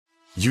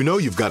You know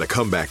you've got a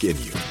comeback in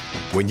you.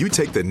 When you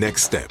take the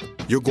next step,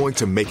 you're going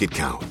to make it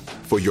count.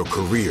 For your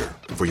career,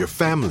 for your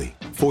family,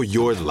 for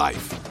your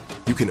life.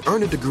 You can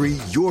earn a degree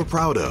you're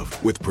proud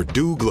of with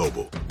Purdue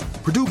Global.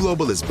 Purdue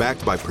Global is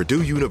backed by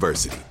Purdue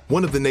University,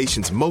 one of the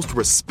nation's most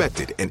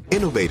respected and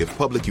innovative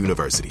public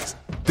universities.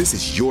 This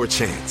is your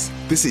chance.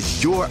 This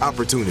is your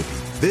opportunity.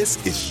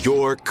 This is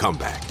your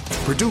comeback.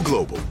 Purdue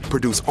Global,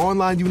 Purdue's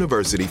online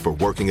university for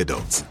working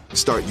adults.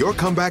 Start your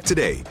comeback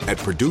today at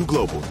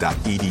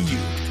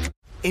purdueglobal.edu.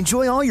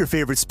 Enjoy all your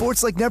favorite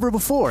sports like never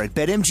before at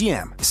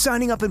BetMGM.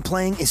 Signing up and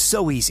playing is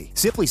so easy.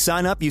 Simply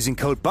sign up using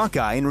code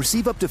Buckeye and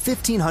receive up to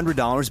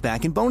 $1,500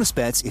 back in bonus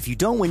bets if you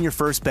don't win your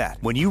first bet.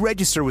 When you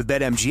register with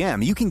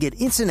BetMGM, you can get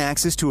instant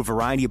access to a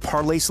variety of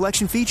parlay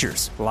selection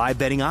features, live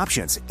betting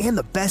options, and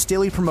the best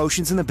daily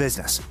promotions in the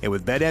business. And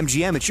with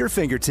BetMGM at your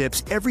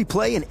fingertips, every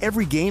play and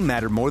every game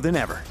matter more than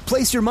ever.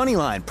 Place your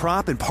moneyline,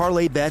 prop, and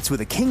parlay bets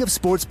with the king of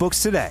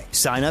sportsbooks today.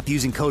 Sign up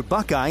using code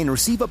Buckeye and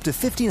receive up to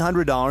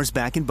 $1,500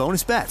 back in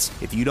bonus bets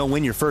if you don't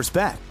win your first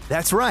bet.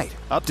 That's right,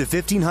 up to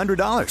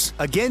 $1,500.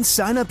 Again,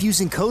 sign up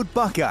using code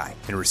Buckeye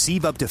and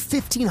receive up to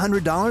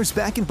 $1,500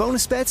 back in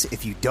bonus bets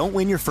if you don't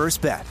win your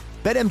first bet.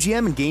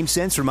 BetMGM and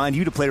GameSense remind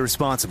you to play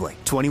responsibly.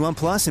 21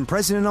 plus and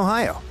present in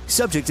Ohio.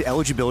 Subject to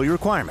eligibility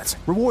requirements.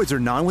 Rewards are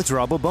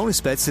non-withdrawable bonus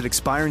bets that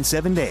expire in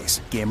 7 days.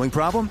 Gambling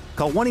problem?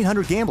 Call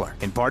 1-800-GAMBLER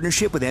in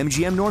partnership with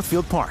MGM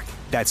Northfield Park.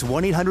 That's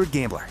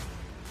 1-800-GAMBLER.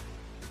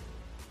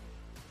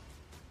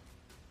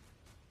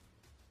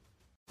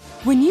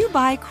 When you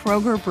buy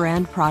Kroger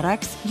brand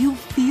products, you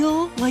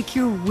feel like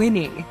you're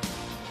winning.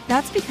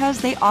 That's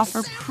because they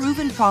offer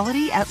proven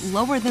quality at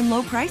lower than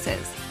low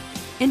prices.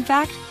 In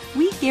fact,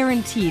 we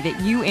guarantee that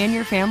you and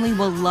your family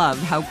will love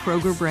how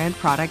Kroger brand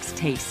products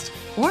taste,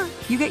 or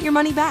you get your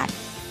money back.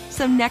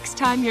 So next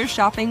time you're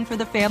shopping for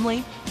the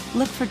family,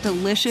 look for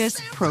delicious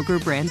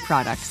Kroger brand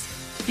products,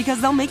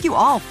 because they'll make you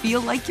all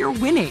feel like you're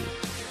winning.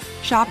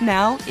 Shop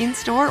now,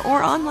 in-store,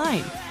 or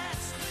online.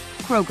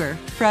 Kroger,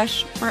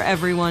 fresh for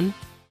everyone.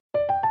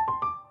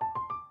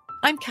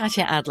 I'm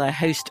Katya Adler,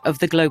 host of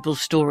The Global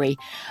Story.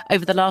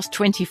 Over the last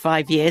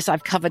 25 years,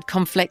 I've covered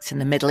conflicts in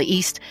the Middle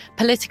East,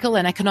 political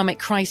and economic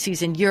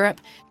crises in Europe,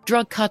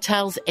 drug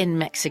cartels in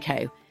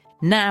Mexico.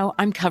 Now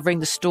I'm covering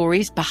the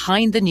stories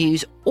behind the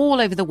news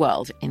all over the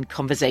world in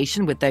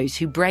conversation with those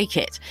who break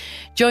it.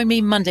 Join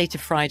me Monday to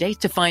Friday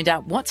to find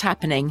out what's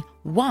happening,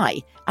 why,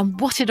 and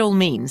what it all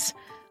means.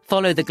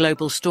 Follow The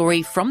Global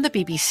Story from the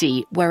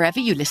BBC wherever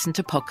you listen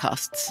to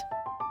podcasts.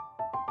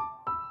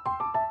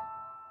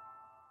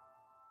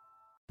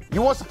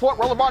 You want to support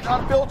Roland Martin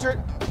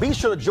Unfiltered? Be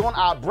sure to join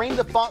our Bring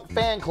the Funk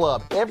fan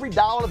club. Every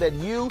dollar that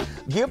you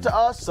give to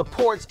us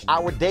supports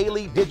our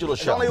daily digital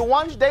show. There's only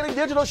one daily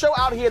digital show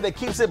out here that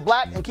keeps it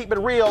black and keep it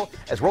real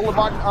as Roland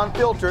Martin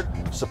Unfiltered.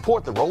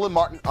 Support the Roland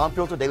Martin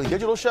Unfiltered daily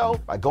digital show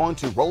by going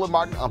to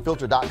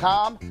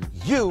RolandMartinUnfiltered.com.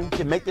 You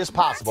can make this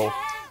possible.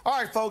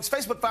 All right, folks,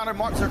 Facebook founder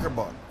Mark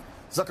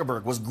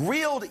Zuckerberg was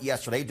grilled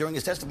yesterday during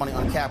his testimony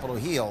on Capitol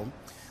Hill.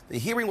 The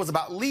hearing was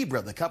about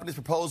Libra, the company's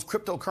proposed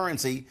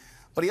cryptocurrency,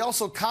 but he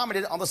also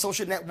commented on the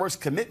social network's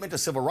commitment to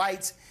civil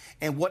rights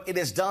and what it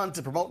has done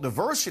to promote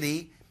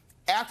diversity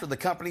after the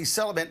company's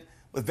settlement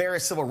with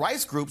various civil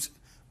rights groups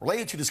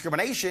related to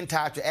discrimination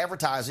tied to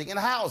advertising and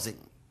housing.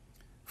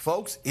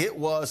 Folks, it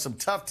was some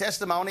tough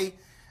testimony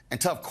and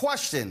tough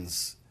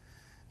questions,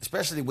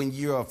 especially when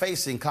you're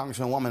facing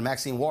Congresswoman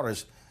Maxine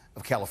Waters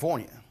of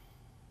California.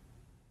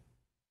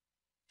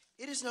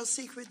 It is no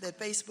secret that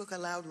Facebook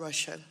allowed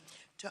Russia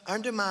to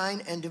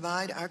undermine and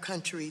divide our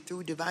country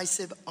through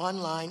divisive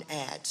online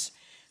ads.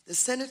 The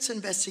Senate's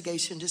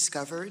investigation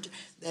discovered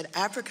that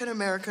African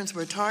Americans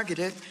were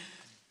targeted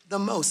the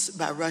most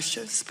by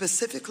Russia,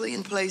 specifically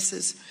in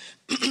places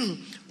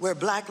where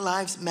Black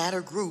Lives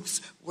Matter groups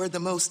were the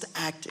most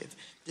active.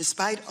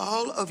 Despite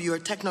all of your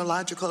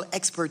technological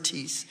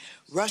expertise,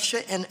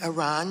 Russia and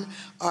Iran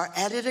are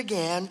at it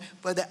again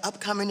for the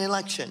upcoming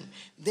election.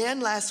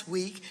 Then last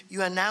week,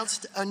 you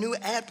announced a new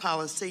ad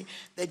policy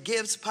that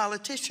gives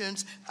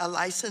politicians a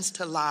license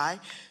to lie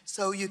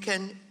so you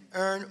can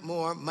earn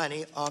more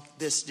money off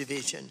this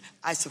division,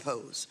 I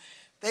suppose.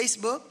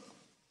 Facebook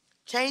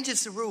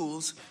changes the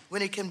rules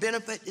when it can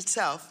benefit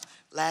itself.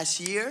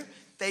 Last year,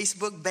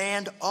 Facebook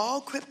banned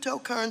all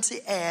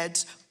cryptocurrency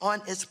ads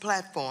on its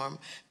platform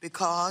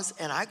because,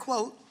 and I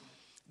quote,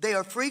 they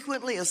are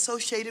frequently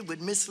associated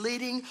with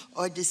misleading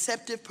or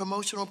deceptive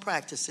promotional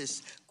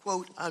practices,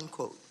 quote,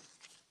 unquote.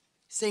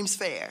 Seems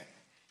fair.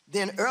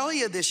 Then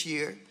earlier this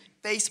year,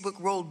 Facebook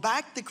rolled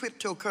back the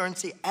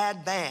cryptocurrency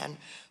ad ban,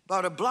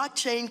 bought a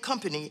blockchain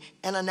company,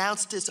 and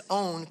announced its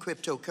own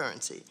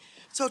cryptocurrency.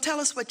 So tell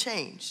us what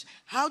changed.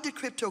 How did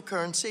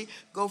cryptocurrency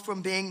go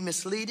from being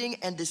misleading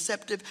and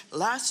deceptive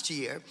last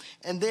year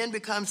and then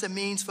becomes a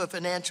means for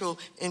financial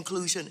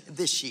inclusion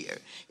this year?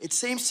 It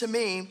seems to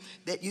me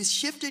that you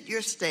shifted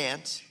your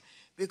stance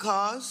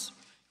because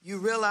you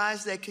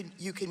realize that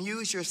you can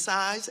use your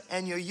size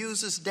and your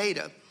users'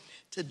 data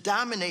to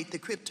dominate the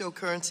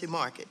cryptocurrency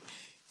market.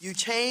 You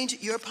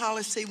change your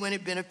policy when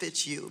it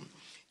benefits you.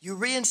 You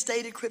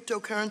reinstated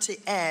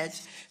cryptocurrency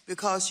ads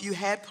because you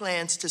had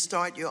plans to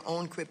start your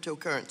own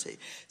cryptocurrency.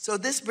 So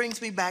this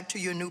brings me back to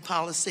your new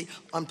policy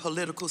on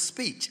political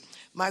speech.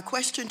 My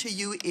question to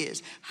you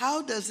is,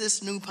 how does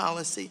this new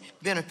policy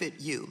benefit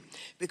you?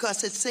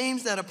 Because it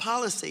seems that a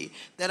policy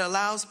that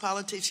allows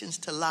politicians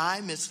to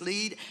lie,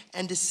 mislead,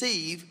 and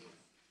deceive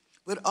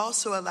would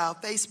also allow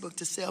Facebook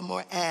to sell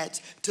more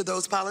ads to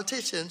those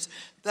politicians,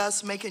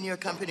 thus making your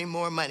company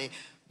more money.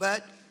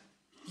 But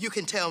you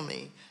can tell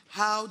me,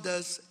 how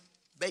does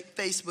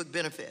Facebook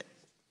benefit?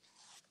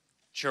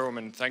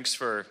 Chairwoman, thanks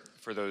for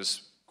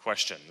those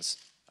questions.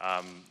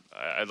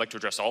 I'd like to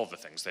address all of the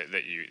things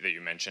that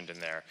you mentioned in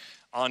there.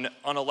 On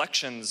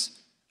elections,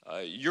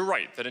 you're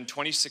right that in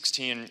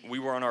 2016 we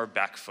were on our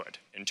back foot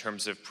in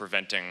terms of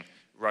preventing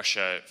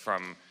Russia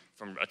from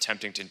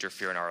attempting to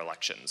interfere in our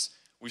elections.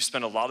 We've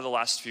spent a lot of the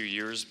last few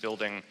years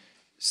building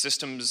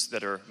systems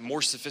that are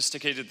more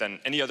sophisticated than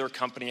any other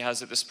company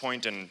has at this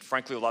point, and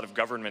frankly a lot of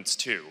governments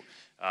too,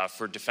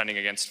 for defending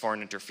against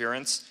foreign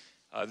interference.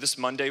 This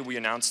Monday we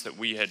announced that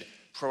we had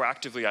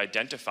proactively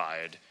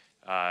identified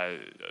a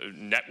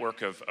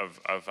network of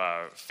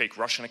fake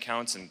Russian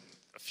accounts and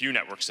a few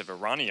networks of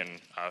Iranian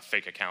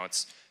fake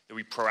accounts that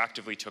we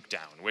proactively took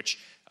down, which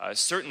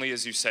certainly,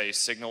 as you say,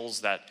 signals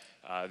that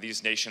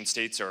these nation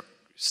states are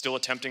still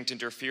attempting to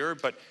interfere,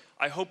 but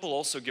I hope will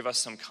also give us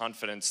some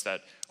confidence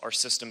that our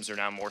systems are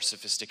now more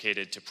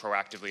sophisticated to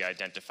proactively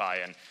identify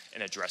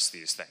and address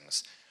these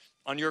things.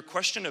 On your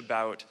question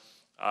about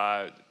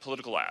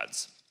political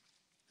ads,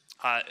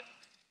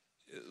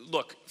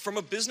 look, from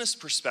a business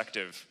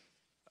perspective,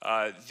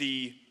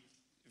 the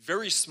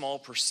very small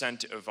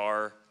percent of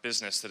our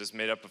business that is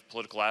made up of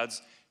political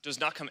ads does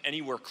not come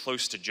anywhere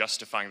close to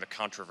justifying the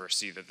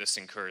controversy that this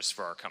incurs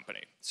for our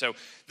company. So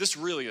this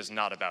really is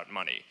not about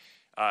money.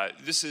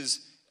 This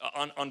is,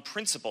 on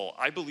principle,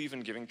 I believe in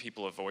giving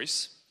people a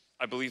voice.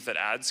 I believe that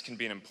ads can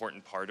be an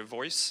important part of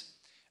voice.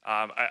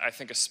 I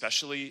think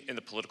especially in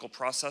the political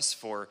process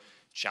for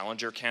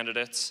challenger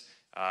candidates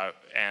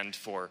and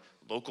for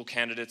local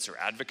candidates or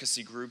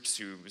advocacy groups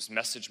whose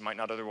message might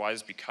not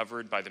otherwise be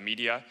covered by the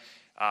media.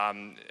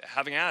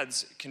 Having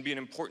ads can be an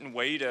important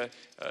way to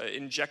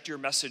inject your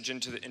message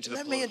into the political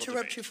debate. Let me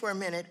interrupt you for a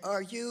minute.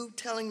 Are you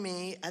telling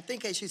me, I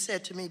think as you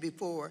said to me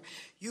before,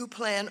 you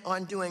plan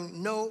on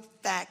doing no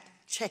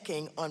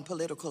fact-checking on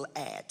political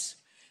ads?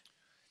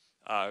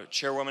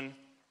 Chairwoman,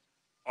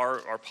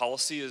 our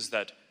policy is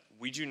that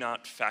we do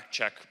not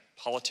fact-check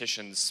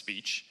politicians'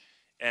 speech,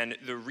 and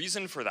the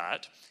reason for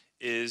that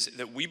is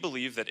that we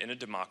believe that in a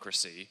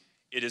democracy,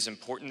 it is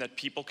important that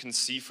people can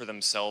see for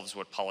themselves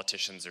what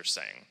politicians are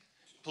saying.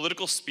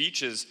 Political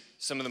speech is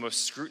some of the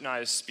most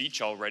scrutinized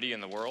speech already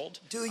in the world.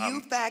 Do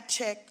you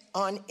fact-check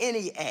on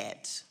any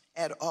ads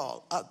at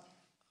all?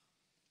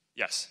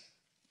 Yes.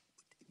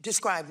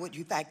 Describe what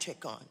you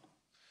fact-check on.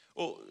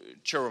 Well,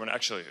 Chairwoman,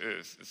 actually,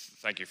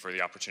 thank you for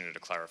the opportunity to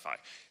clarify.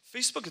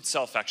 Facebook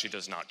itself actually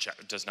does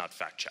not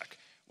fact-check.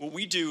 What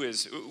we do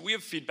is we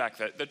have feedback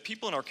that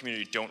people in our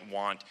community don't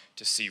want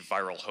to see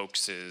viral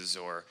hoaxes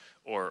or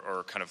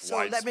kind of so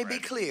widespread. Let me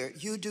be clear.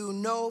 You do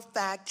no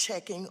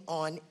fact-checking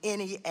on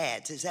any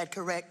ads. Is that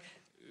correct?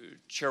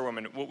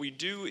 Chairwoman, what we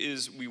do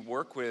is we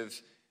work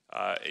with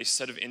a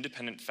set of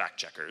independent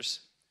fact-checkers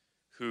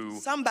who...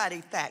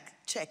 Somebody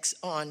fact-checks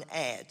on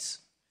ads.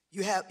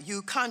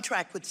 You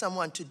contract with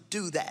someone to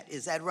do that.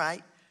 Is that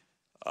right?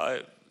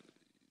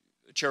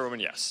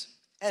 Chairwoman, yes.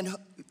 And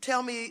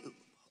tell me,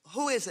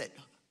 who is it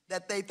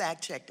that they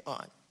fact-checked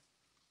on?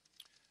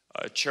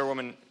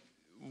 Chairwoman,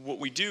 what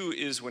we do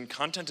is when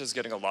content is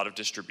getting a lot of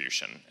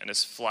distribution and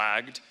is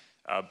flagged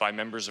by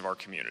members of our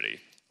community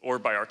or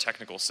by our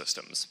technical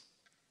systems,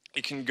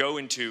 it can go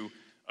into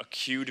a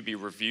queue to be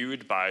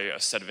reviewed by a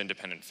set of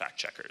independent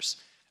fact-checkers.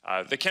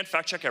 They can't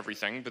fact-check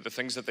everything, but the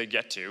things that they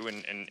get to,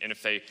 and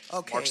if they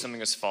mark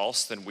something as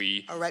false, then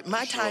we... All right,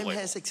 my time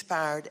has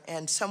expired,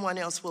 and someone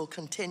else will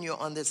continue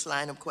on this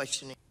line of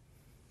questioning.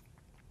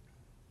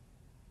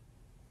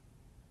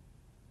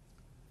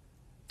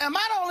 Am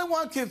I the only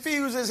one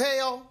confused as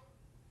hell?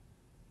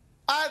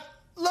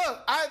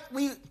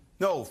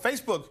 No,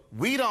 Facebook,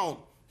 we don't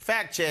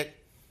fact check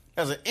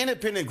as an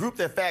independent group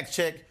that fact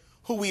check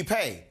who we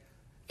pay.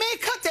 Man,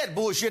 cut that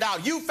bullshit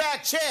out. You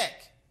fact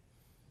check.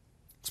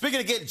 Speaking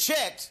of getting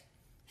checked,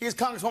 here's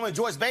Congresswoman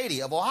Joyce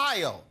Beatty of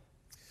Ohio.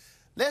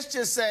 Let's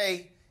just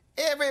say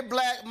every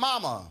black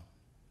mama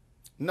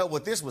know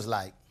what this was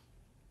like.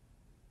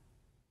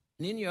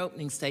 In your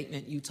opening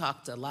statement, you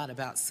talked a lot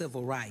about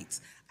civil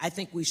rights. I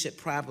think we should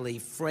probably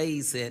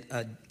phrase it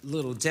a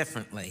little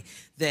differently,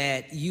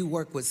 that you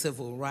work with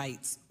civil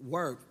rights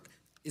work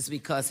is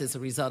because it's a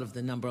result of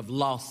the number of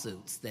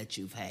lawsuits that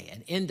you've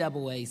had.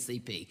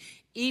 NAACP,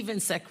 even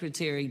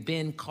Secretary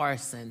Ben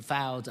Carson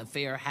filed a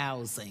fair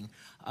housing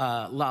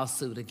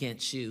lawsuit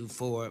against you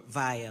for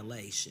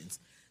violations.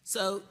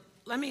 So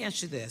let me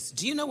ask you this.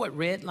 Do you know what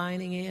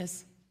redlining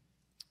is?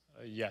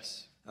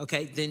 Yes.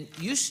 Okay, then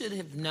you should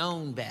have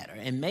known better.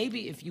 And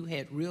maybe if you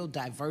had real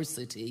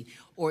diversity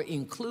or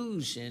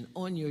inclusion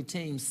on your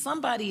team,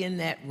 somebody in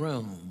that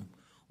room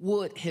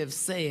would have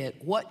said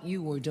what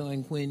you were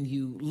doing when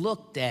you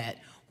looked at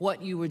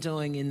what you were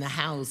doing in the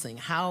housing,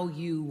 how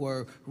you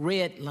were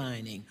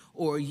redlining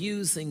or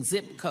using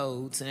zip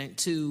codes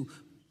to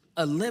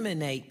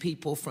eliminate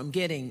people from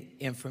getting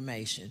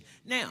information.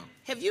 Now,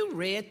 have you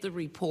read the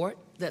report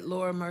that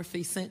Laura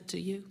Murphy sent to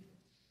you?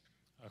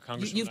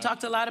 You've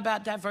talked a lot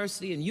about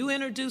diversity, and you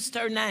introduced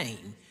her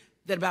name,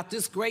 that about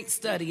this great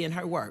study in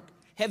her work.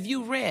 Have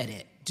you read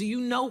it? Do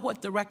you know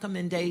what the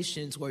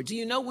recommendations were? Do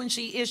you know when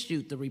she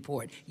issued the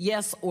report?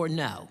 Yes or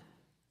no?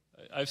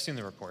 I've seen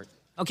the report.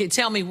 Okay,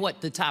 tell me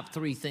what the top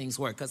 3 things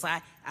were, because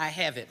I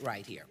have it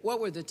right here. What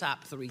were the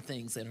top 3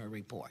 things in her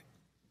report?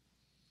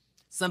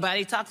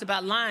 Somebody talked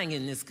about lying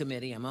in this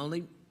committee. I'm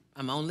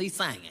only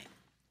saying it.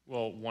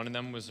 Well, one of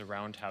them was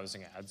around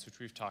housing ads, which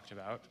we've talked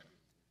about.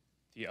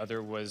 The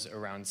other was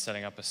around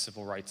setting up a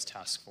civil rights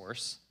task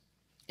force.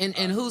 And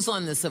who's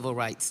on the civil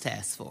rights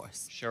task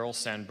force? Sheryl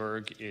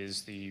Sandberg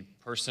is the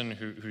person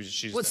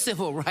she's... What's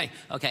civil rights?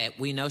 Okay,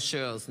 we know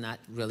Cheryl's not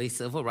really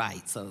civil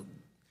rights, so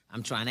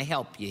I'm trying to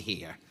help you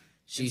here.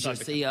 She's your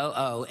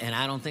COO, and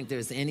I don't think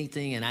there's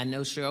anything, and I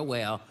know Cheryl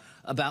well,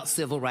 about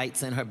civil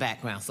rights in her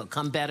background. So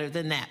come better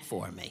than that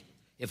for me,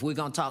 if we're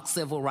going to talk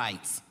civil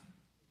rights.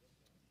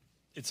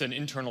 It's an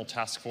internal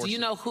task force. Do you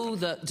know who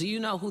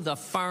the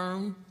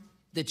firm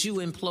that you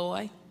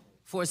employ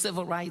for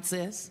civil rights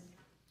is?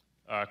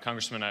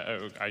 Congressman,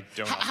 I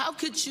don't know. How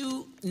could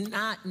you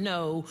not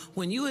know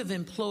when you have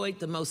employed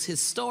the most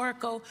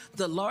historical,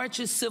 the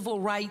largest civil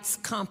rights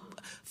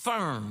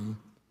firm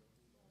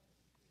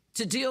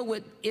to deal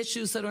with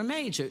issues that are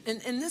major?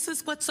 And this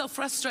is what's so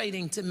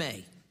frustrating to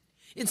me.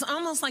 It's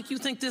almost like you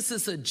think this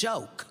is a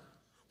joke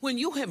when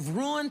you have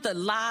ruined the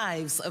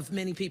lives of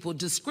many people,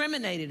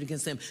 discriminated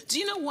against them. Do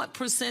you know what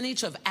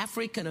percentage of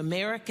African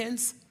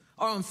Americans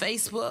are on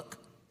Facebook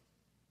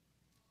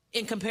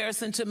in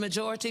comparison to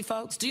majority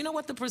folks? Do you know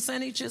what the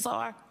percentages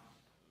are?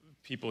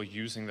 People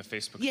using the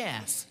Facebook?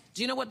 Yes.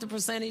 Do you know what the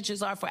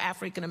percentages are for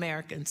African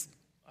Americans?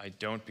 I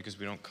don't, because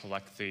we don't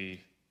collect the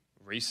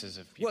races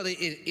of people. Well,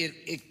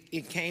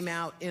 it came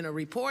out in a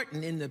report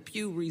and in the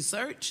Pew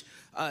Research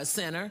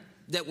Center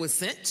that was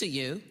sent to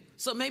you.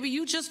 So maybe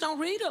you just don't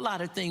read a lot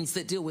of things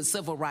that deal with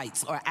civil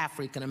rights or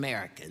African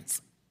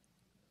Americans.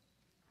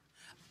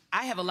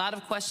 I have a lot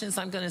of questions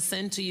I'm going to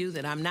send to you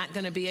that I'm not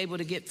going to be able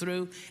to get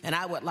through, and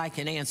I would like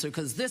an answer,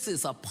 because this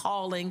is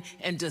appalling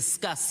and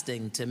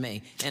disgusting to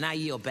me, and I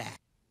yield back.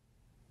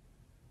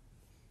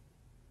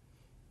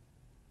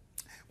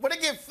 When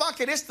it get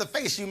funky, it's the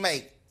face you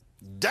make.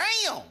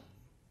 Damn!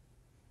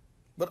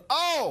 But,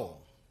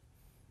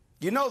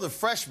 you know the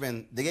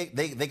freshmen, they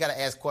got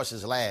to ask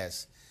questions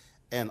last.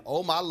 And,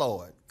 oh, my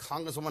Lord,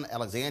 Congresswoman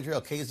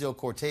Alexandria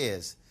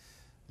Ocasio-Cortez,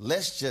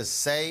 let's just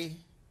say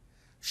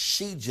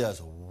she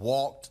just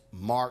walked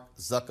Mark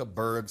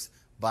Zuckerberg's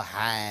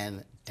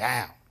behind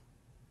down.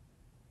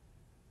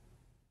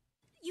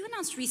 You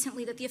announced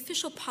recently that the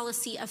official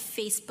policy of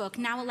Facebook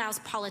now allows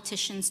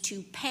politicians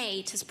to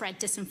pay to spread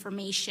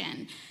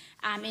disinformation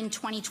in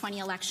 2020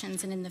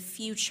 elections and in the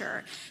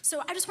future.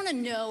 So I just want to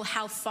know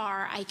how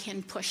far I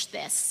can push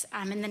this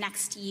in the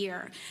next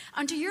year.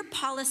 Under your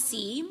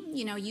policy,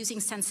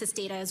 using census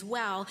data as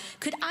well,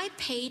 could I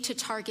pay to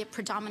target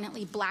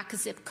predominantly black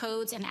zip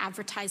codes and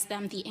advertise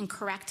them the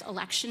incorrect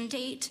election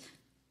date?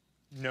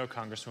 No,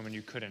 Congresswoman,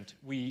 you couldn't.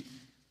 We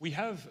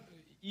have,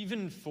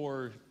 even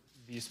for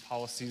these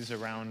policies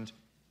around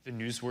the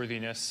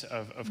newsworthiness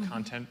of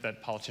content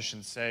that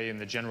politicians say,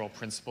 and the general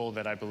principle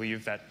that I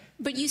believe that...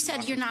 But you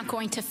said you're not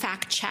going to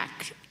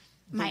fact-check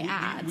my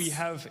ads. We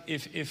have,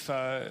 if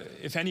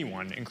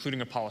anyone,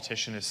 including a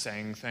politician, is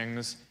saying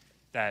things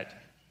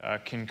that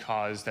can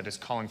cause, that is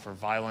calling for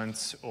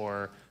violence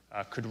or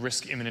could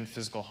risk imminent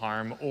physical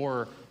harm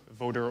or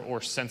voter or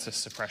census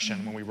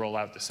suppression when we roll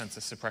out the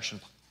census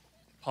suppression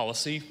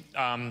policy,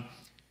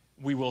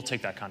 we will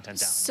take that content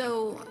down.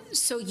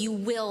 So you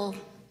will...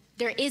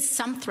 There is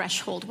some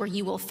threshold where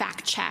you will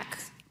fact-check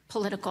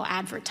political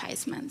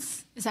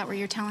advertisements. Is that what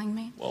you're telling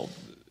me? Well,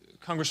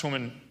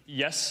 Congresswoman,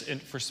 yes,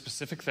 for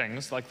specific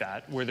things like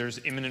that, where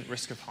there's imminent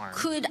risk of harm.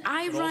 Could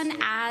I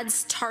run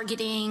ads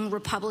targeting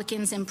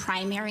Republicans in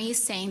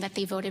primaries saying that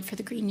they voted for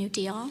the Green New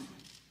Deal?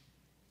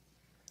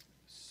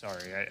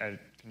 Sorry,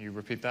 can you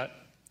repeat that?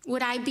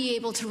 Would I be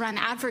able to run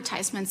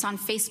advertisements on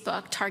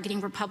Facebook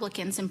targeting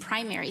Republicans in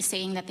primaries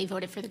saying that they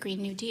voted for the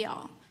Green New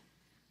Deal?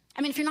 I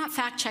mean, if you're not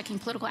fact-checking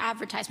political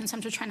advertisements, I'm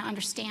just trying to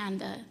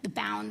understand the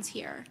bounds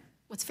here.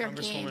 What's fair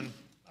game?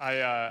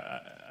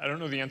 I don't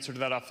know the answer to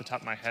that off the top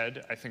of my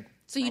head. I think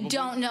so. Probably. You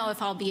don't know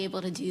if I'll be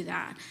able to do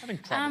that. I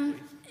think probably.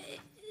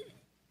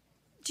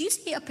 Do you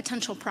see a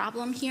potential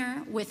problem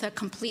here with a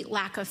complete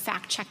lack of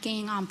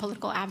fact-checking on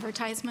political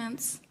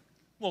advertisements?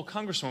 Well,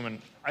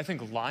 Congresswoman, I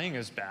think lying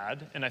is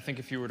bad, and I think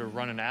if you were to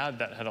run an ad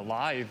that had a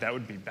lie, that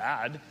would be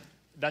bad.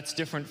 That's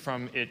different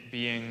from it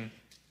being,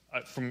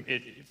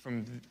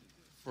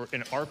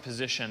 in our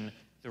position,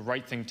 the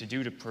right thing to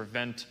do to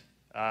prevent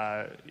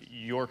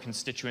your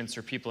constituents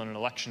or people in an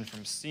election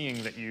from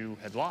seeing that you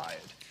had lied.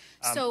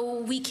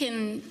 So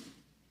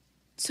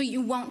So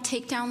you won't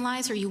take down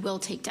lies, or you will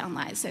take down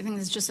lies? I think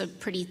this is just a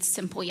pretty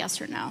simple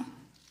yes or no.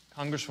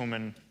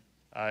 Congresswoman,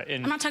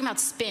 I'm not talking about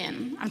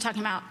spin. I'm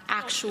talking about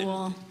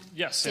actual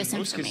yes, in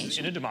most cases,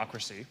 in a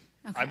democracy,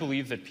 I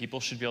believe that people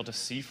should be able to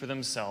see for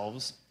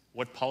themselves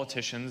what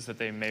politicians that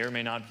they may or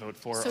may not vote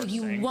for so are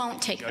you saying, won't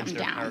take judge them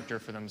their down. character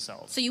for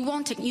themselves. So you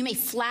won't take. You may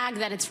flag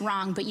that it's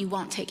wrong, but you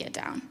won't take it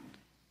down.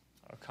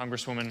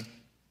 Congresswoman,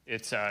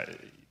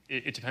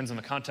 it depends on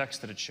the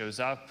context that it shows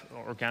up.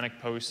 Organic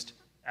post,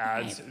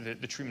 ads,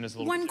 the treatment is a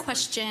little One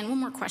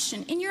more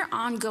question. In your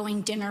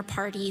ongoing dinner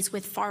parties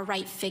with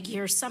far-right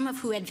figures, some of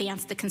who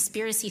advance the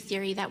conspiracy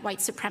theory that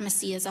white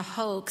supremacy is a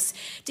hoax,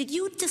 did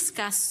you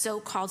discuss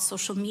so-called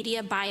social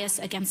media bias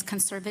against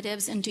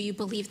conservatives, and do you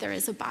believe there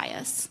is a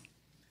bias?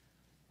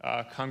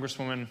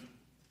 Congresswoman,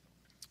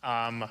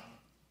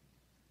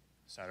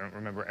 so I don't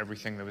remember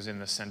everything that was in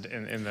the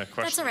question.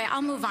 That's all right.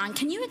 I'll move on.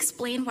 Can you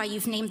explain why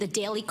you've named the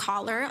Daily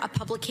Caller, a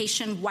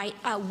publication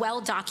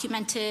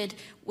well-documented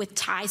with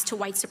ties to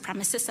white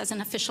supremacists, as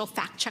an official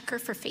fact-checker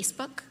for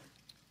Facebook?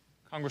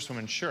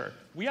 Congresswoman, sure.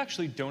 We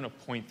actually don't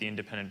appoint the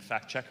independent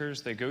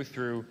fact-checkers. They go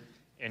through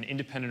an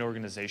independent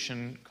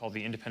organization called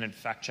the Independent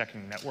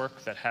Fact-Checking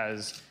Network that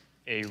has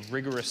a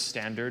rigorous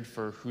standard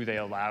for who they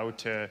allow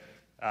to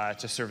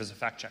serve as a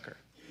fact-checker.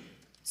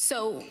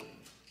 So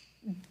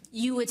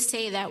you would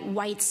say that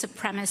white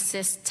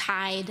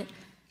supremacist-tied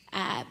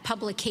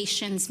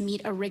publications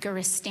meet a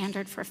rigorous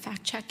standard for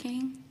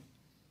fact-checking?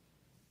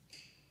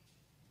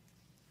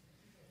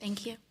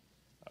 Thank you.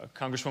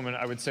 Congresswoman,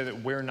 I would say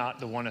that we're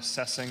not the one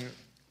assessing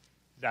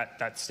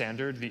that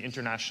standard. The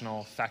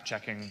International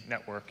Fact-Checking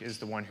Network is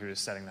the one who is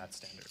setting that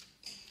standard.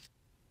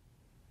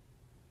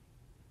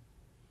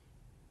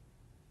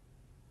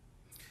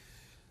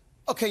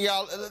 Okay,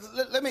 y'all,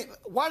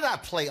 why did I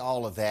play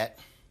all of that?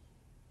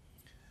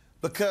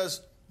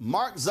 Because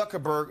Mark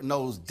Zuckerberg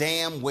knows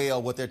damn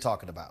well what they're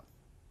talking about.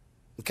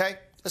 Okay?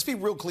 Let's be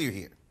real clear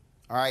here.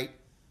 All right?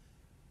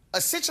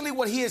 Essentially,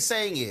 what he is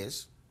saying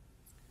is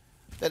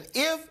that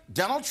if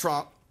Donald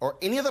Trump or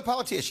any other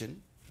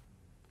politician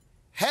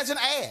has an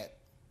ad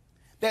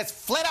that's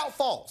flat out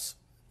false,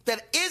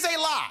 that is a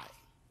lie,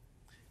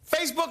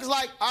 Facebook is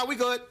like, all right, we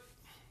good.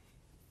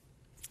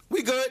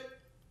 We good.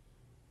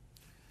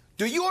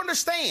 Do you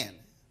understand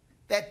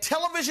that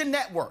television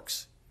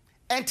networks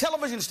and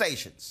television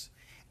stations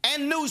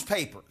and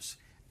newspapers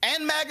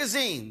and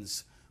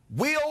magazines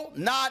will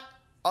not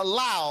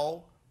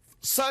allow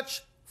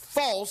such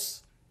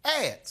false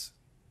ads?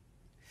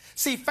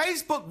 See,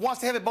 Facebook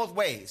wants to have it both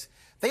ways.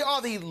 They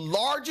are the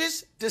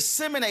largest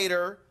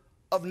disseminator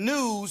of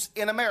news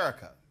in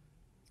America.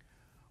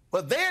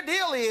 But their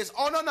deal is,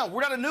 oh, no,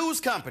 we're not a news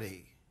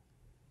company.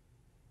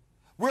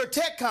 We're a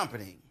tech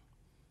company.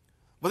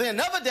 But then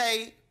another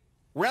day,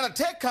 we're not a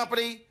tech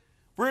company,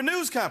 we're a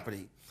news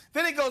company.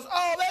 Then it goes,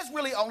 oh, that's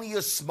really only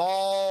a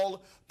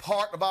small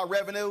part of our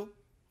revenue.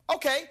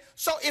 Okay,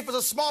 so if it's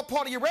a small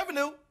part of your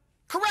revenue,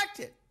 correct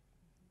it.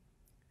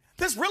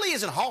 This really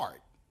isn't hard.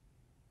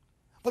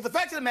 But the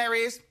fact of the matter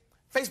is,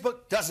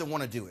 Facebook doesn't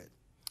want to do it.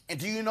 And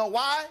do you know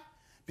why?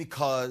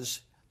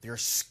 Because they're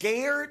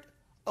scared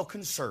of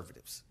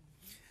conservatives.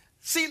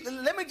 See,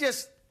 let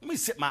me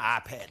sit my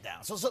iPad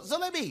down. So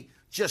let me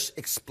just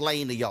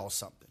explain to y'all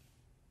something.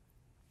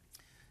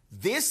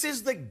 This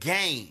is the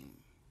game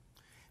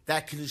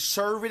that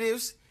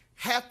conservatives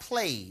have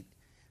played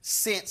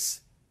since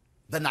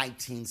the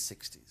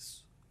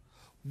 1960s.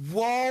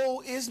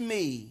 Woe is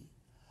me,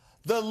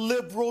 the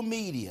liberal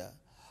media.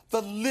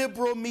 The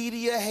liberal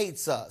media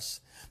hates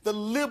us. The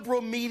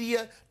liberal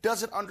media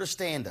doesn't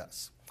understand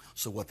us.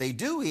 So what they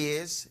do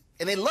is,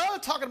 and they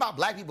love talking about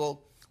black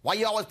people, why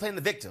you always playing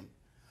the victim?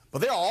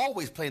 But they're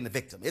always playing the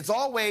victim. It's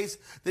always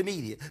the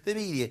media,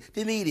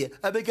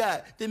 oh my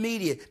God, the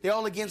media. They're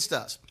all against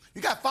us.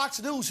 You got Fox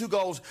News who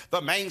goes,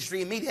 the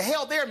mainstream media.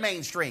 Hell, they're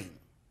mainstream.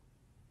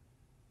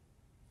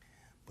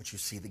 But you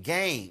see the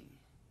game.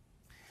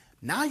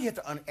 Now you have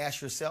to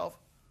ask yourself,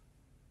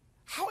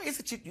 how is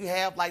it you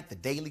have like the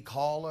Daily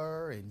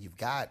Caller, and you've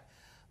got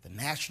the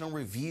National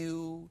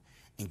Review,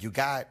 and you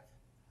got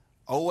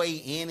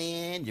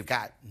OANN, you've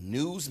got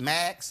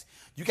Newsmax,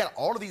 you got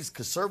all of these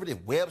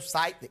conservative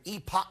websites, the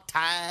Epoch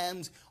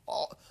Times,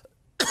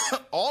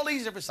 all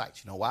these different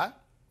sites. You know why?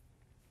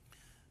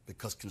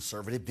 Because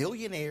conservative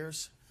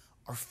billionaires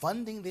are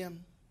funding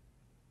them.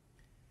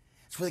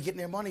 That's where they're getting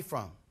their money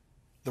from.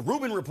 The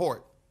Rubin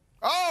Report.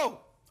 Oh,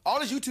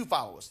 all his YouTube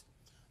followers.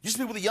 Used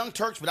to be with the Young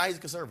Turks, but now he's a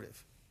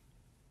conservative.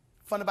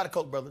 Funded by the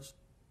Koch brothers.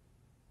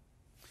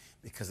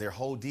 Because their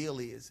whole deal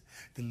is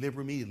the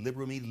liberal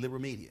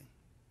media.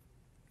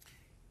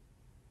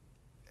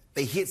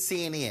 They hit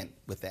CNN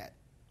with that.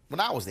 When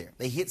I was there,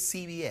 they hit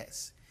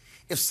CBS.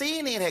 If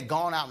CNN had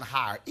gone out and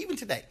hired, even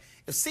today,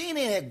 if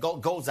CNN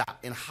goes out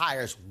and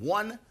hires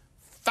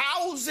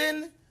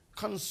 1,000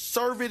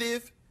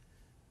 conservative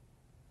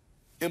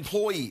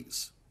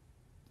employees,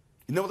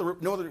 you know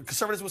what the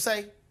conservatives would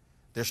say?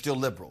 They're still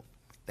liberal.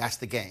 That's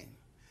the game.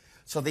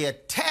 So they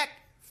attack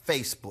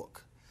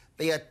Facebook.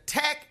 They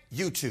attack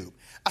YouTube.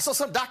 I saw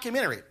some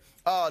documentary,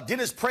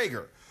 Dennis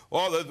Prager,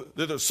 or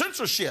the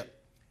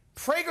censorship.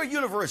 Prager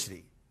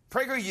University,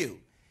 PragerU,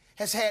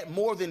 has had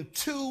more than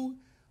 2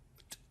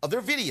 of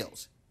their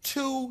videos,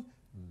 2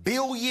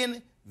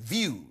 billion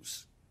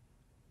views.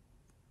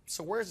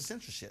 So where's the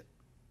censorship?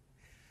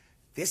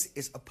 This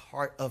is a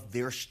part of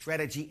their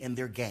strategy and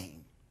their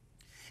game.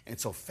 And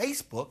so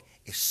Facebook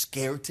is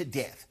scared to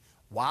death.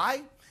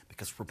 Why?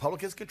 Because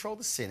Republicans control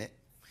the Senate,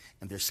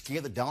 and they're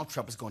scared that Donald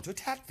Trump is going to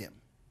attack them.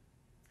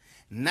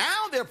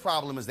 Now their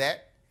problem is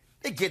that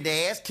they're getting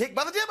their ass kicked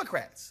by the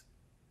Democrats.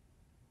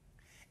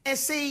 And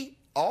see,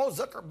 all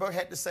Zuckerberg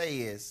had to say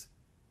is,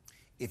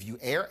 if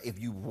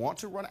you want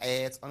to run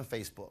ads on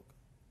Facebook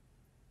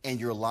and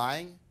you're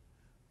lying,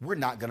 we're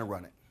not going to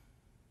run it.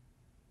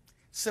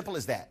 Simple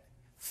as that.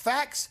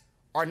 Facts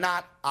are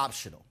not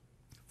optional.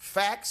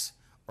 Facts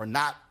are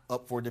not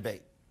up for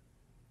debate.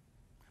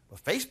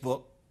 But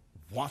Facebook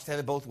wants to have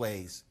it both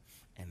ways,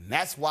 and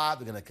that's why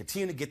they're going to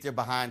continue to get their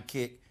behind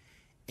kicked.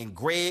 And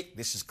Greg,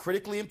 this is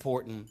critically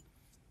important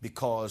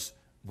because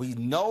we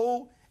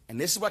know, and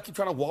this is what I keep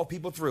trying to walk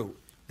people through,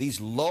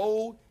 these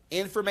low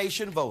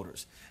information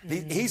voters.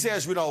 He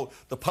says, you know,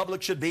 the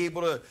public should be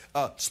able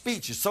to,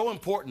 speech is so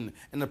important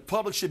and the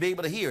public should be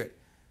able to hear it.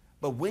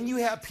 But when you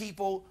have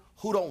people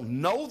who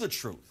don't know the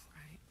truth,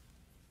 right,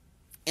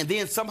 and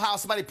then somehow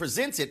somebody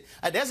presents it,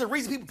 there's a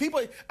reason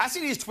people, I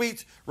see these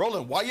tweets,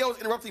 Roland, why you always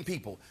interrupting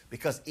people?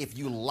 Because if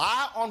you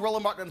lie on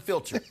Roland Martin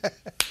Unfiltered,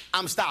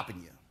 I'm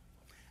stopping you.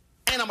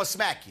 And I'm going to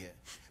smack you.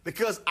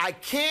 Because I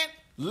can't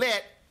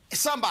let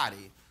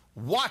somebody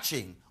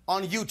watching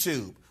on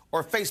YouTube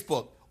or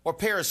Facebook or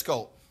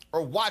Periscope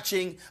or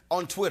watching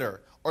on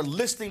Twitter or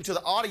listening to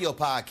the audio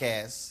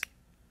podcast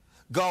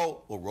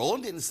go, well,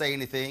 Roland didn't say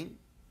anything.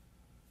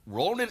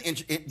 Roland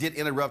didn't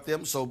interrupt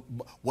them, so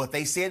what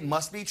they said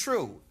must be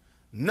true.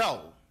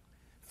 No.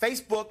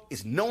 Facebook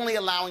is knowingly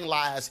allowing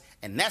lies,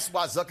 and that's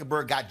why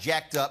Zuckerberg got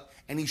jacked up,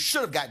 and he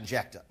should have gotten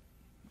jacked up.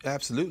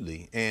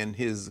 Absolutely. And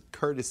his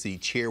courtesy,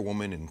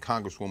 chairwoman and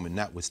congresswoman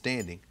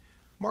notwithstanding,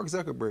 Mark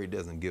Zuckerberg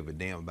doesn't give a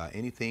damn about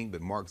anything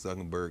but Mark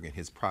Zuckerberg and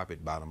his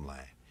profit bottom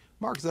line.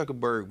 Mark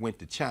Zuckerberg went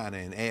to China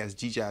and asked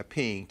Xi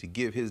Jinping to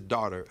give his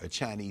daughter a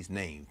Chinese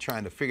name,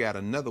 trying to figure out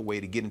another way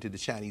to get into the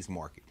Chinese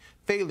market.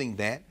 Failing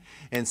that,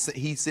 and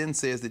he then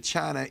says that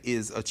China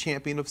is a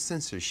champion of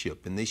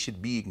censorship and they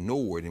should be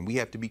ignored, and we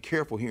have to be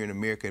careful here in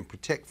America and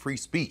protect free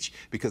speech,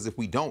 because if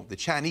we don't, the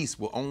Chinese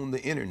will own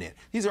the internet.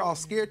 These are all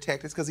scare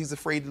tactics because he's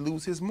afraid to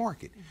lose his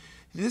market.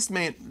 This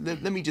man,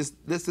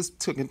 let's just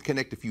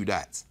connect a few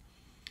dots.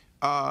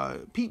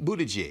 Pete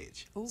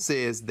Buttigieg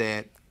says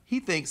that he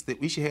thinks that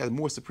we should have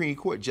more Supreme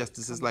Court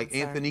justices like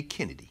Anthony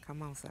Kennedy.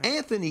 Come on, sir.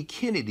 Anthony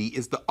Kennedy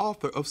is the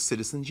author of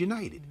Citizens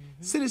United.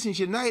 Citizens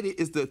United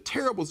is the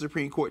terrible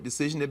Supreme Court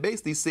decision that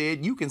basically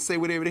said you can say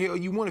whatever the hell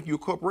you want if you're a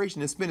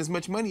corporation and spend as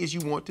much money as you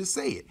want to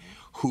say it.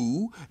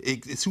 Who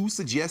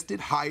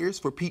suggested hires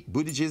for Pete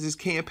Buttigieg's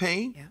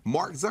campaign? Yeah.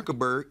 Mark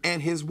Zuckerberg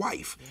and his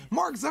wife. Yeah.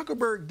 Mark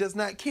Zuckerberg does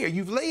not care.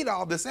 You've laid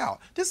all this out.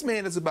 This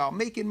man is about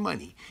making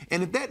money.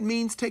 And if that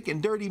means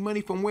taking dirty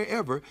money from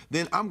wherever,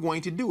 then I'm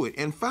going to do it.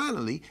 And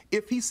finally,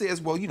 if he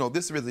says, well, you know,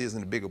 this really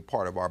isn't a bigger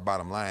part of our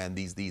bottom line,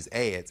 these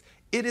ads,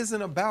 it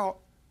isn't about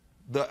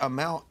the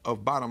amount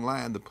of bottom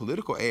line the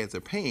political ads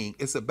are paying.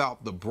 It's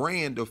about the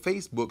brand of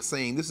Facebook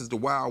saying this is the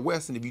Wild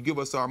West, and if you give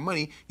us our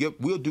money,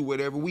 we'll do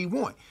whatever we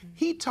want.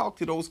 He talked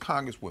to those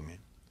congresswomen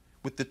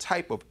with the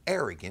type of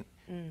arrogant,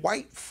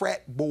 white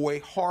frat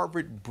boy,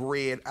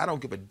 Harvard-bred, I don't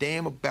give a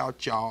damn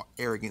about y'all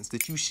arrogance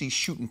that you see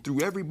shooting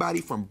through everybody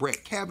from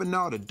Brett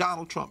Kavanaugh to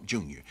Donald Trump Jr.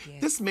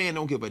 Yes. This man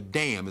don't give a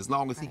damn as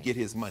long as he get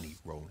his money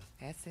rolling.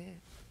 That's it.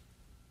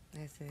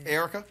 That's it.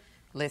 Erica?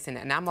 Listen,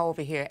 and I'm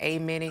over here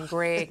amening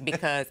Greg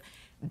because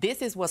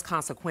this is what's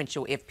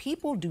consequential. If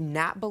people do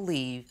not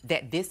believe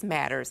that this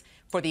matters,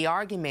 for the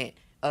argument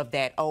of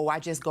that, oh, I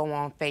just go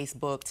on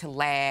Facebook to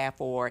laugh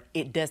or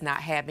it does not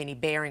have any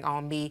bearing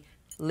on me,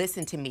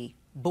 listen to me,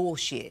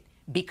 bullshit.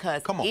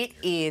 Because it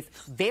is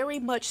very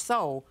much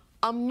so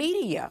a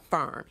media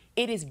firm.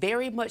 It is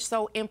very much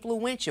so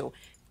influential.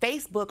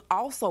 Facebook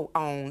also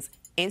owns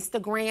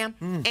Instagram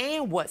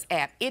and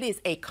WhatsApp. It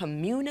is a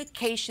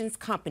communications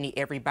company,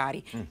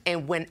 everybody.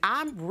 And when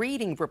I'm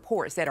reading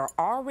reports that are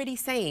already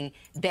saying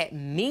that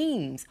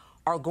memes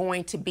are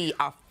going to be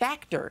a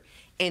factor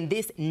in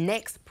this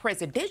next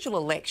presidential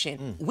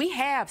election, we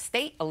have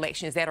state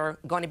elections that are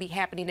going to be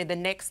happening in the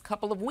next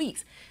couple of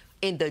weeks.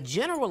 In the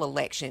general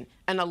election,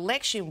 an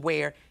election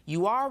where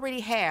you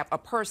already have a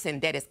person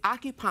that is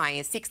occupying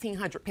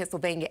 1600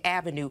 Pennsylvania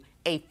Avenue,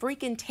 a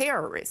freaking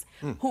terrorist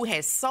who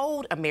has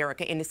sold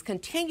America and is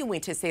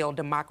continuing to sell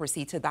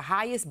democracy to the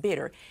highest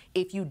bidder.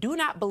 If you do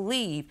not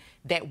believe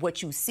that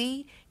what you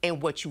see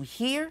and what you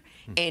hear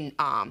and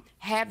not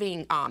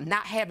having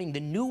the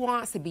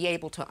nuance to be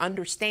able to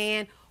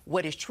understand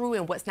what is true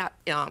and what's not,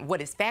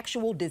 what is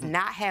factual does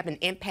not have an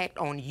impact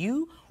on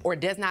you or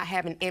does not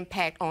have an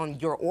impact on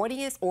your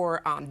audience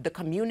or the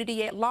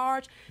community at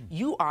large,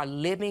 you are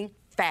living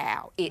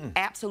foul. It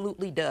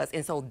absolutely does.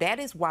 And so that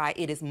is why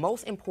it is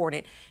most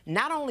important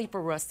not only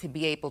for us to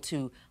be able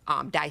to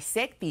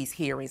dissect these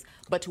hearings,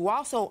 but to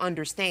also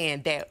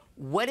understand that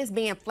what is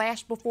being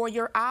flashed before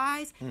your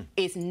eyes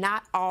is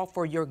not all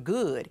for your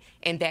good,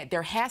 and that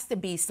there has to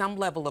be some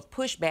level of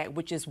pushback,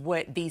 which is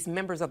what these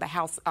members of the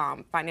House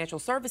Financial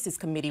Services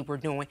Committee were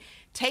doing,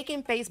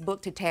 taking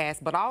Facebook to task,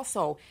 but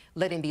also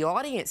letting the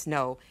audience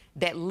know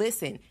that,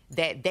 listen,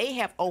 that they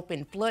have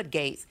opened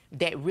floodgates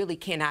that really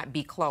cannot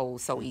be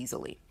closed so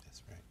easily.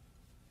 That's right.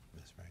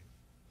 That's right.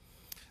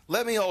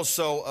 Let me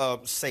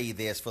also say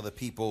this for the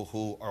people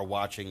who are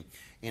watching.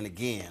 And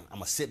again, I'm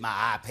going to sit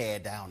my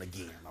iPad down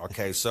again.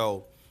 Okay,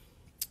 so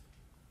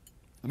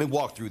let me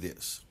walk through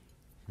this.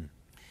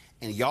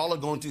 And y'all are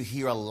going to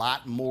hear a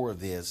lot more of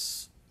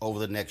this over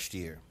the next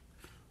year,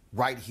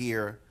 right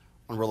here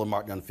on Roland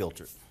Martin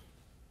Unfiltered.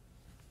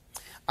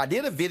 I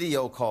did a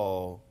video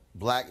called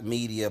Black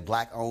Media,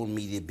 Black-Owned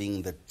Media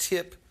being the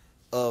tip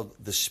of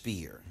the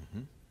spear.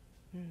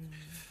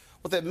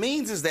 What that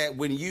means is that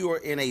when you are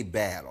in a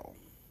battle,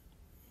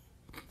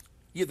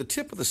 you're the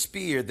tip of the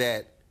spear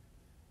that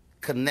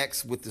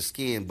connects with the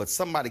skin, but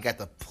somebody got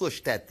to push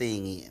that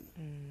thing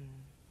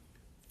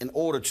in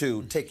order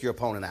to take your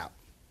opponent out.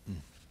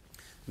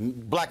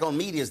 Black-owned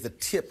media is the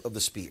tip of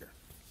the spear.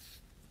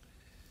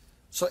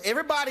 So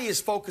everybody is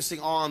focusing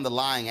on the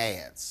lying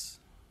ads.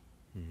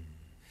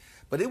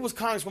 But it was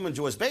Congresswoman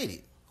Joyce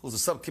Beatty, who's the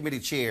subcommittee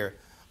chair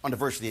on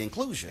diversity and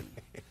inclusion,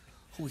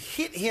 who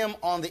hit him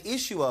on the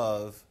issue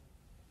of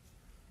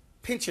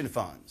pension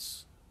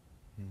funds,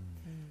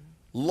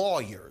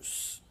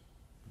 lawyers,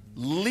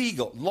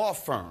 legal law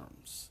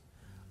firms,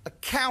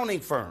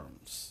 accounting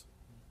firms.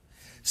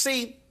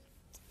 See,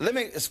 let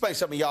me explain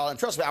something, y'all, and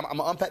trust me, I'm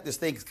gonna unpack this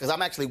thing because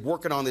I'm actually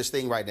working on this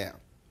thing right now.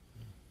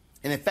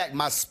 And in fact,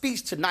 my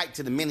speech tonight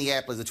to the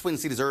Minneapolis, the Twin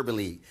Cities Urban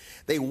League,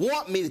 they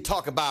want me to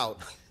talk about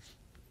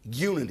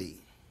unity.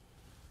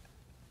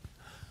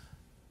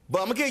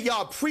 But I'm gonna give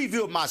y'all a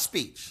preview of my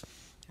speech.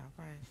 All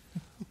right.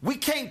 We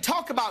can't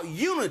talk about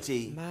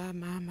unity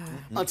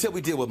until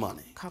we deal with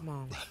money. Come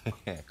on.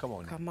 Come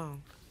on. Come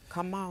on.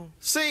 Come on.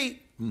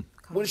 See,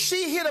 when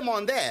she hit him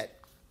on that,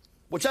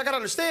 what y'all got to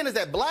understand is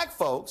that black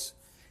folks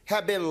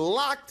have been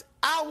locked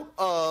out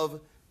of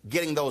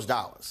getting those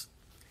dollars.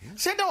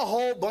 See, there are a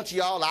whole bunch of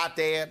y'all out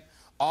there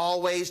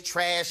always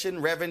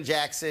trashing Reverend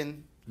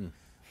Jackson.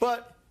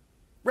 But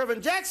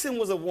Reverend Jackson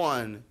was the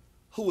one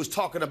who was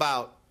talking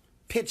about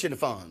pension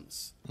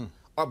funds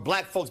or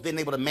black folks being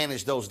able to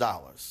manage those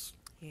dollars.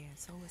 Yeah,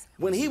 so is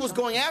when he was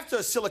going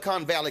after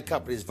Silicon Valley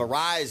companies,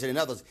 Verizon and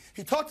others,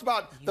 he talked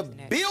about the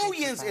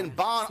billions in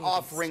bond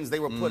offerings they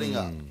were putting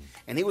up.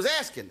 And he was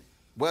asking,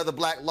 where are the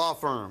black law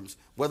firms?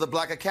 Where are the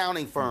black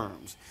accounting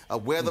firms?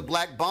 Where are the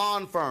black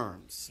bond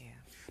firms? Yeah.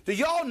 Do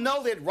y'all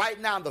know that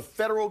right now the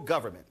federal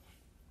government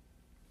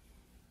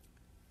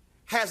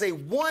has a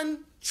 $1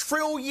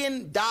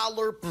 trillion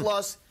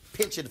plus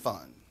pension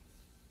fund?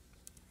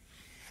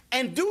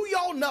 And do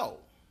y'all know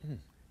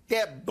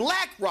that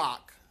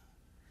BlackRock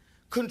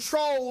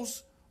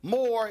controls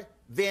more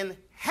than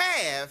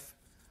half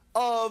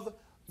of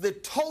the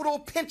total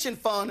pension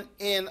fund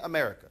in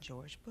America?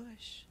 George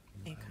Bush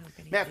and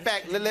company. Matter of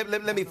fact,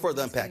 let me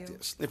further unpack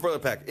this.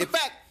 In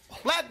fact,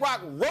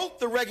 BlackRock wrote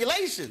the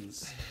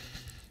regulations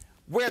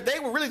where they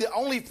were really the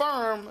only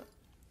firm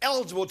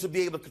eligible to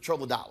be able to control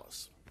the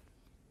dollars.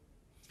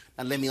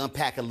 Now let me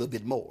unpack a little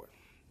bit more.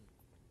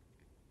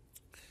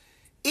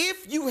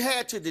 If you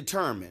had to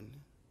determine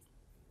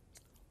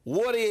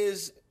what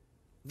is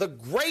the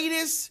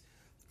greatest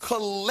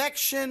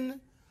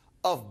collection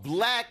of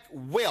black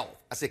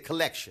wealth, I said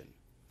collection,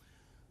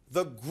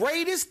 the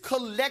greatest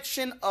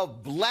collection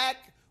of black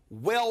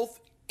wealth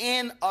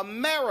in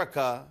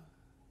America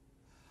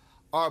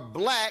are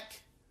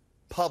black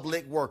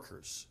public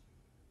workers.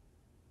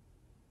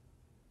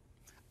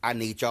 I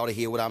need y'all to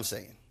hear what I'm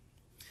saying.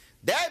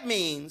 That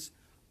means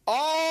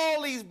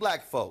all these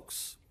black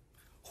folks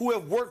who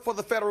have worked for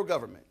the federal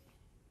government,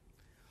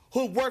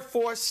 who work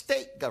for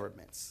state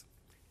governments,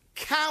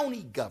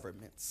 county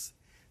governments,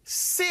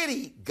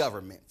 city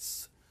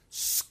governments,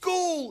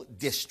 school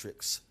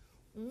districts,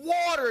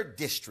 water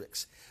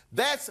districts.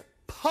 That's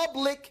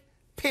public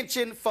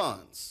pension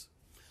funds.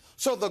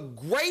 So the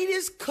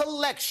greatest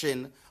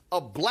collection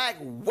of black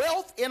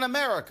wealth in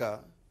America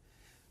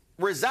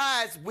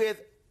resides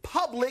with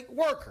public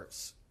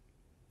workers.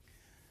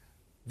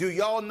 Do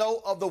y'all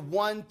know of the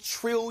 $1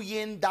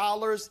 trillion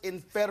in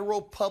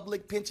federal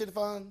public pension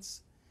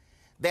funds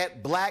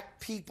that black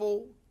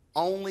people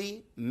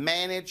only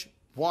manage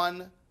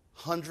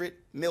 100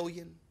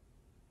 million?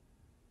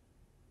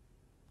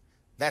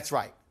 That's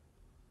right.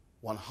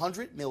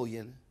 100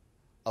 million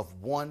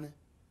of 1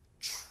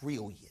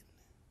 trillion.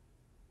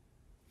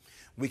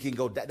 We can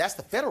go, that's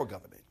the federal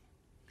government.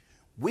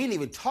 We ain't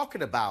even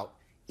talking about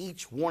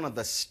each one of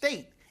the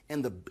states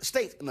and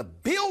the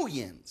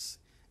billions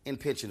in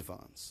pension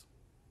funds.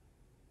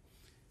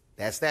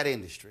 That's that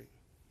industry.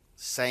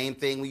 Same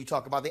thing when you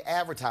talk about the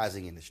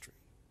advertising industry.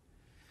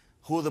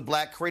 Who are the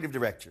black creative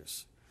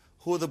directors?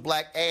 Who are the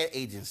black ad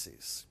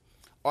agencies?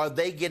 are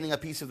they getting a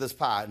piece of this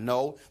pie?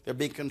 No, they're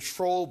being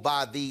controlled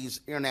by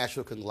these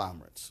international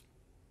conglomerates.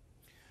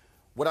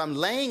 What I'm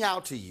laying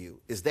out to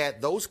you is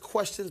that those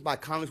questions by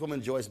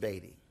Congresswoman Joyce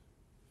Beatty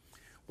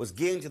was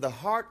getting to the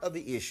heart of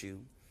the issue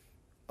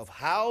of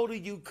how do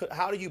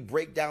you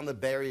break down the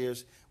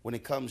barriers when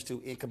it comes to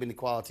income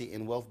inequality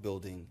and wealth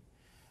building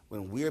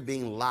when we're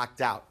being locked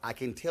out. I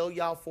can tell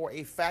y'all for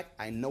a fact,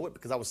 I know it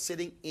because I was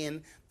sitting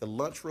in the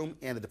lunchroom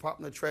in the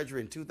Department of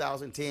Treasury in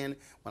 2010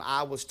 when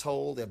I was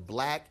told that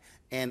black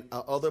and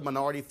other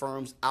minority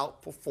firms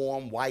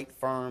outperform white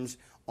firms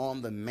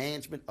on the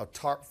management of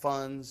TARP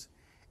funds.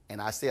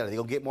 And I said, are they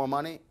going to get more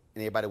money?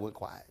 And everybody went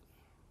quiet.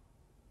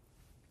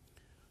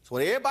 So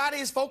when everybody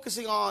is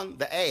focusing on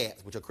the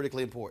ads, which are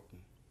critically important,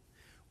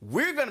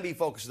 we're going to be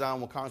focusing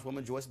on what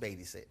Congresswoman Joyce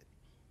Beatty said.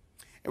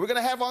 And we're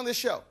going to have her on this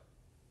show.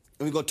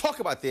 And we're going to talk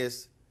about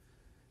this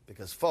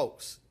because,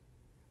 folks,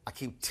 I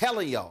keep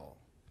telling y'all,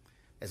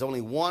 there's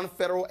only one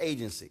federal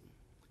agency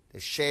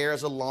that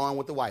shares along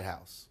with the White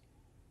House.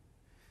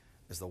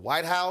 It's the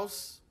White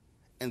House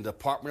and the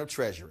Department of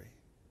Treasury.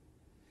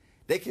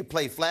 They can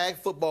play flag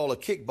football or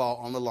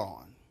kickball on the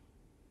lawn.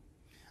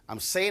 I'm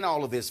saying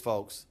all of this,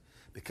 folks,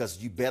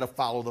 because you better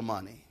follow the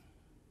money.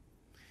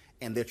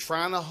 And they're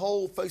trying to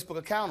hold Facebook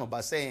accountable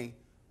by saying,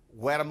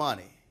 where the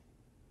money?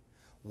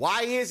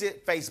 Why is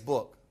it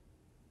Facebook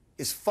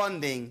is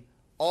funding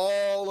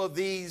all of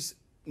these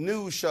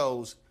news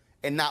shows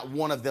and not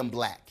one of them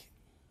black?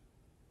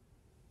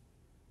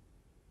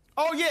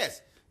 Oh,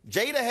 yes,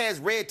 Jada has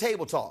Red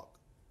Table Talk.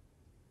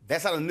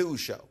 That's not a news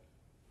show.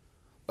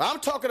 But I'm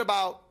talking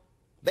about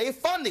they're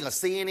funding a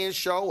CNN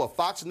show, a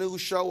Fox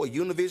News show, a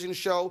Univision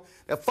show.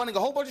 They're funding a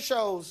whole bunch of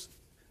shows,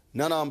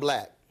 none of them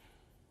black.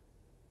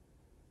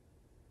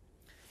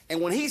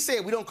 And when he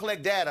said we don't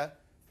collect data,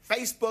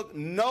 Facebook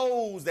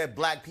knows that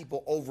black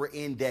people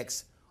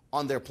over-index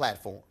on their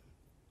platform.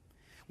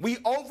 We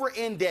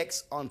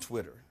over-index on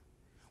Twitter.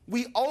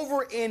 We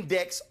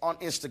over-index on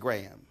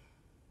Instagram.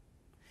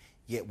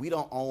 Yet we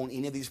don't own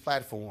any of these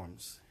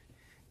platforms.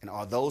 And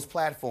are those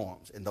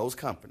platforms and those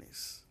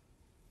companies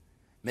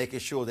making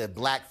sure that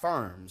black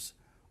firms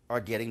are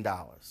getting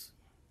dollars?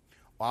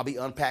 Well, I'll be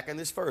unpacking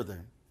this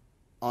further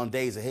on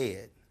days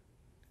ahead.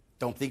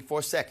 Don't think for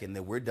a second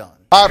that we're done.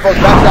 All right, folks,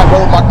 back to that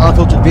Roland Martin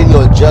Unfiltered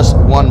video in just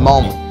one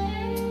moment.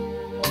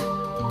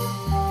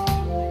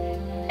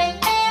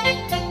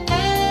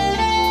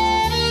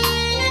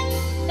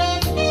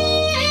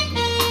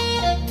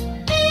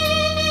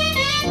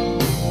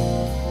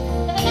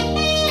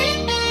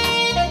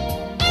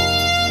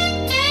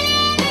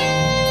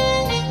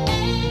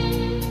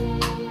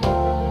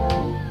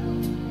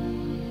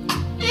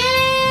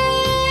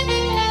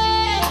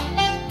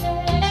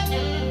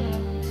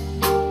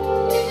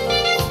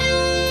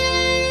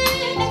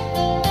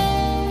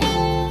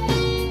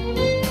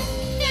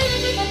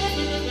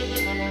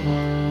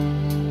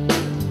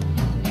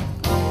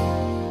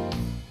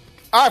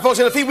 All right, folks,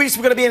 in a few weeks,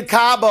 we're going to be in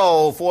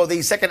Cabo for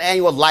the second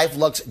annual Life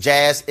Lux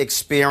Jazz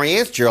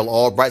Experience. Gerald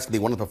Albright's going to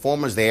be one of the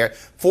performers there.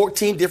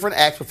 14 different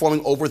acts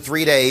performing over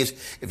 3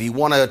 days. If you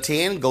want to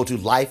attend, go to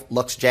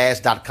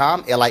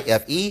lifeluxjazz.com,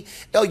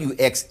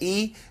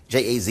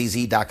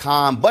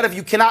 LIFELUXEJAZZ.com. But if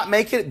you cannot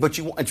make it, but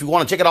if you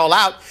want to check it all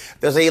out,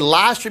 there's a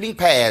live streaming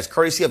pass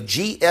courtesy of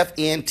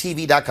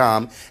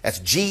GFNTV.com. That's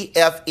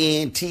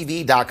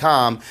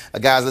GFNTV.com.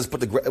 Guys, let's put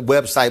the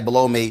website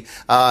below me.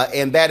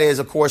 And that is,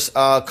 of course,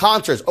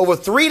 concerts over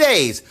 3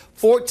 days.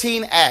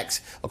 14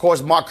 acts. Of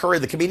course, Mark Curry,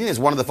 the comedian, is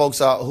one of the folks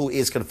who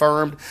is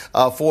confirmed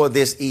for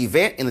this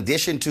event. In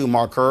addition to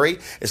Mark Curry,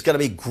 it's going to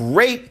be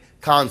great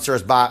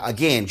concerts by,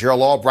 again,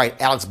 Gerald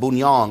Albright, Alex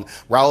Bounyong,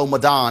 Raul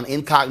Madan,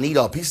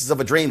 Incognito, Pieces of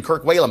a Dream,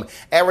 Kirk Whalum,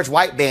 Average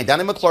White Band,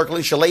 Donnie McClurkin,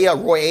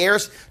 Shalea, Roy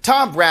Ayers,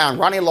 Tom Brown,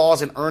 Ronnie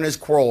Laws, and Ernest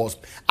Quarles.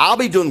 I'll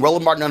be doing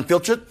Roland Martin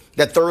Unfiltered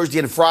that Thursday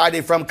and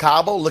Friday from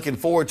Cabo. Looking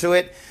forward to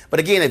it. But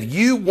again, if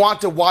you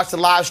want to watch the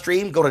live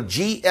stream, go to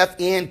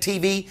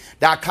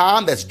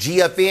GFNTV.com. That's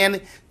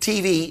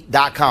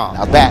GFNTV.com.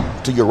 Now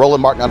back to your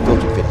Roland Martin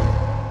Unfiltered video.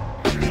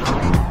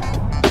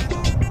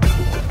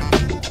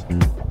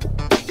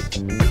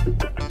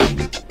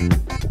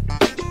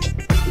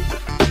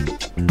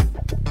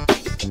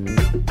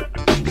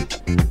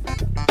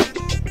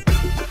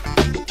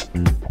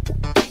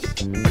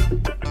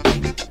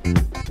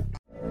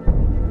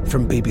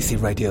 From BBC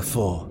Radio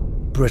 4,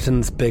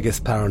 Britain's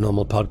biggest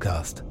paranormal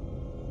podcast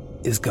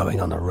is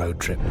going on a road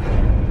trip.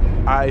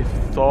 I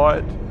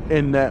thought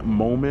in that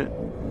moment,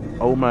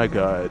 oh my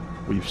God,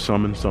 we've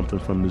summoned something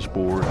from this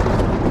board.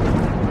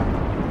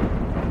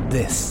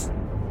 This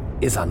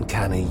is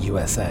Uncanny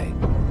USA.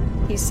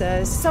 He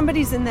says,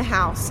 somebody's in the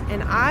house,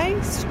 and I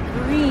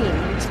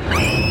screamed.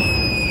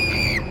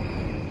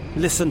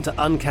 Listen to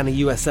Uncanny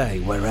USA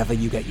wherever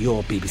you get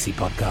your BBC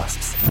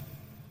podcasts,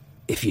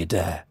 if you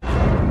dare.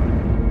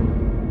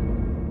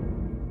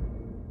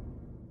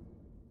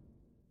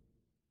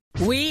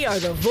 We are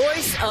the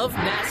voice of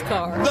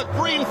NASCAR. The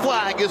green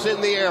flag is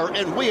in the air,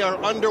 and we are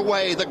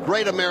underway. The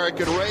Great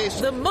American Race.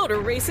 The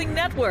Motor Racing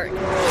Network.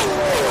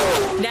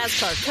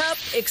 NASCAR Cup,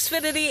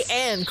 Xfinity,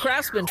 and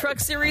Craftsman Truck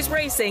Series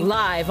Racing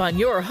live on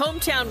your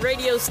hometown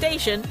radio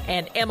station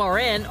and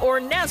MRN or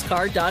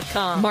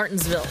NASCAR.com.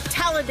 Martinsville,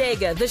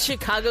 Talladega, the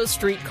Chicago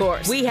Street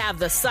Course. We have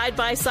the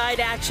side-by-side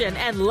action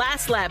and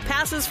last lap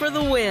passes for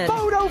the win.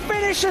 Photo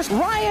finishes.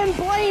 Ryan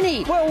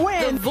Blaney will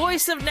win. The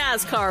voice of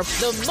NASCAR,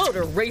 the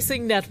Motor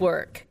Racing Network.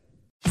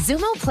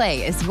 Xumo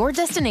Play is your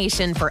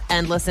destination for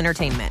endless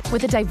entertainment.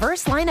 With a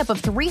diverse lineup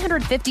of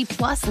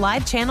 350-plus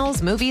live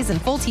channels, movies,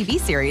 and full TV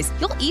series,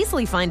 you'll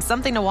easily find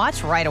something to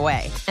watch right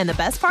away. And the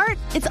best part?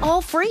 It's all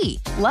free.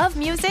 Love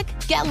music?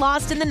 Get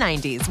lost in the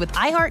 90s with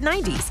iHeart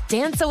 90s,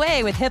 dance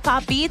away with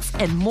hip-hop beats,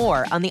 and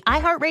more on the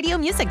iHeartRadio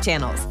music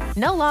channels.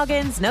 No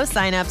logins, no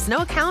signups, no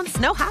accounts,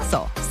 no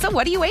hassle. So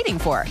what are you waiting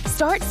for?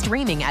 Start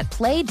streaming at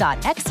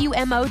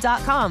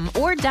play.xumo.com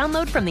or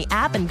download from the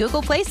app and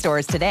Google Play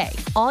stores today.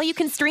 All you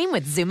can stream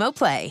with Xumo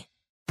Play.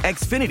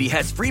 Xfinity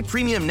has free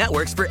premium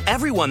networks for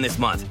everyone this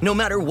month, no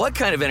matter what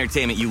kind of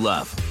entertainment you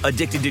love.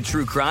 Addicted to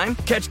true crime?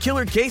 Catch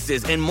killer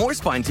cases and more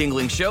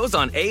spine-tingling shows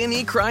on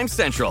A&E Crime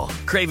Central.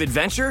 Crave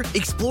adventure?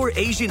 Explore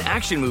Asian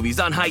action movies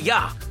on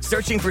Hi-Ya.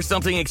 Searching for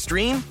something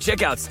extreme?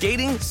 Check out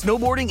skating,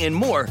 snowboarding, and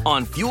more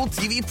on Fuel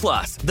TV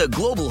Plus, the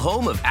global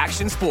home of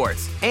action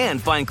sports.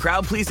 And find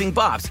crowd-pleasing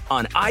bops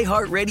on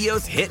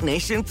iHeartRadio's Hit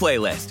Nation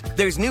playlist.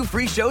 There's new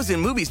free shows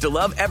and movies to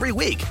love every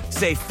week.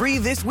 Say free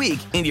this week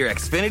in your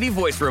Xfinity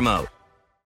voice remote.